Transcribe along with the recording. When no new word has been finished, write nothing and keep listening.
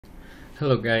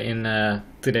Hello guys, in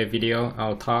today's video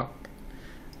I'll talk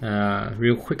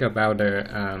real quick about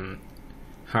the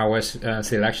hardware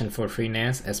selection for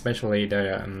FreeNAS, especially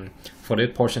the for this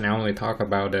portion I only talk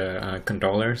about the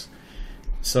controllers.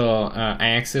 So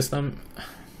IX system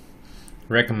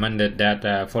recommended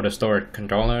that for the storage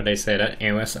controller, they say that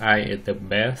LSI is the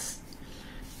best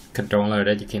controller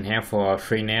that you can have for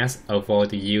FreeNAS. Avoid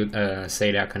to use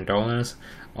SATA controllers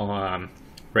or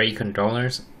RAID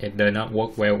controllers. It does not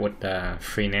work well with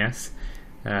FreeNAS.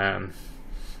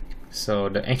 So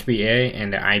the HBA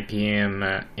and the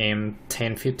IPM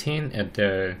M1015 is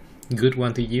the good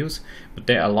one to use, but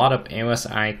there are a lot of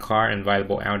LSI cards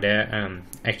available out there,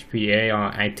 HBA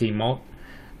or IT mode,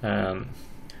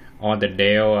 or the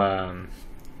Dell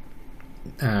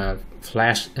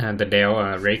flash, the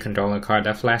Dell RAID controller card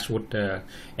that flash with the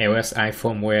LSI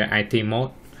firmware IT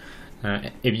mode.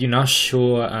 If you're not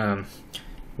sure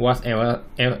what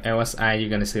LSI you're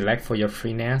gonna select for your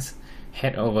FreeNAS,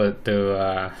 head over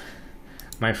to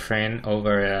my friend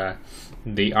over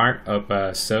the Art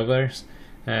of Servers.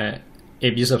 If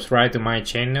you subscribe to my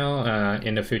channel,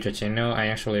 in the future channel, I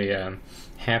actually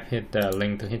have hit the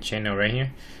link to his channel right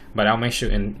here, but I'll make sure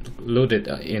and include it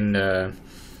in the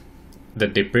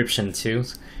description too.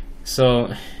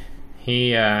 So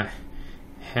he have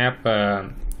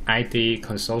IT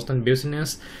consultant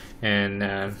business, and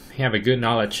he have a good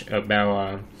knowledge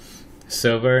about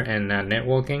server and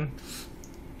networking.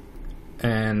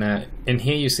 And in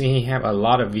here you see he have a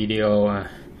lot of video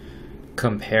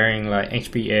comparing like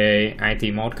HBA,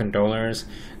 IT mode controllers,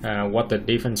 what the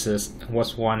differences,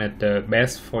 what's one at the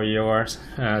best for your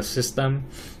system.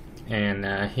 And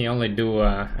he only do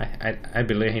I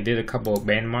believe he did a couple of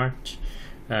benchmarks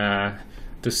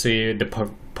to see the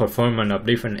performance of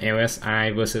different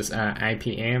LSI versus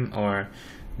IPM or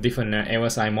different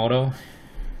LSI model.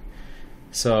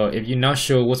 So if you're not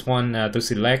sure which one to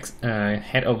select,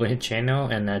 head over his channel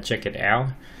and check it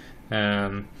out.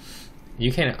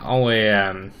 You can always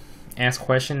ask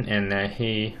questions, and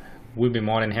he will be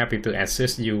more than happy to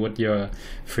assist you with your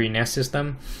FreeNAS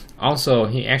system. Also,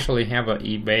 he actually have a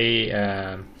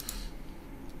eBay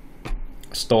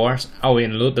stores. I will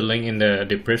include the link in the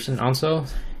description also.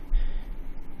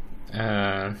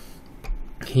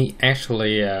 He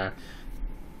actually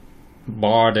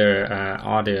bought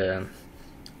all the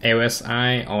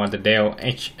LSI or the Dell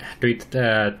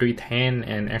H310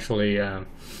 and actually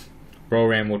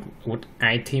program with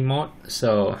IT mode.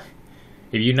 So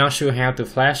if you're not sure how to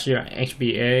flash your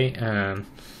HBA,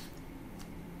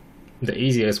 the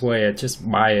easiest way is just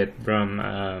buy it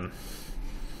from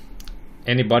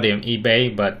anybody on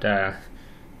eBay, but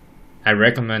I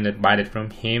recommend it buy it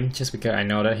from him just because I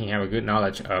know that he have a good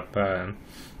knowledge of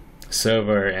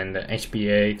server and the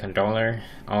HBA controller.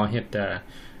 I'll hit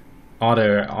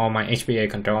all my HBA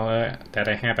controller that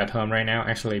I have at home right now,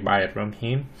 actually buy it from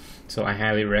him, so I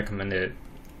highly recommend it.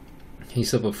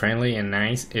 He's super friendly and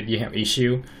nice. If you have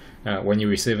issue when you're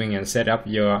receiving and set up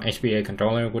your HBA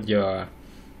controller with your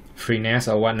FreeNAS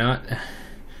or whatnot,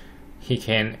 he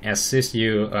can assist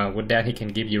you with that. He can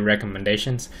give you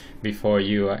recommendations before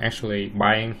you are actually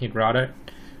buying his router,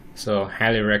 so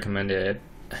highly recommend it.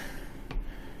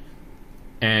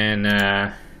 And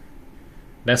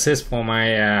that's it for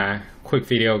my quick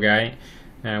video, guy.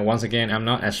 Once again, I'm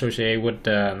not associated with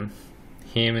him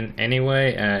in any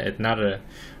way. It's not a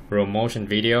promotion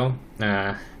video.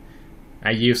 I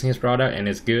use his product and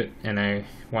it's good, and I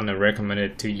want to recommend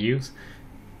it to use.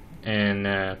 And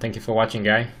thank you for watching,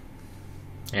 guy,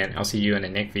 and I'll see you in the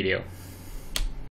next video.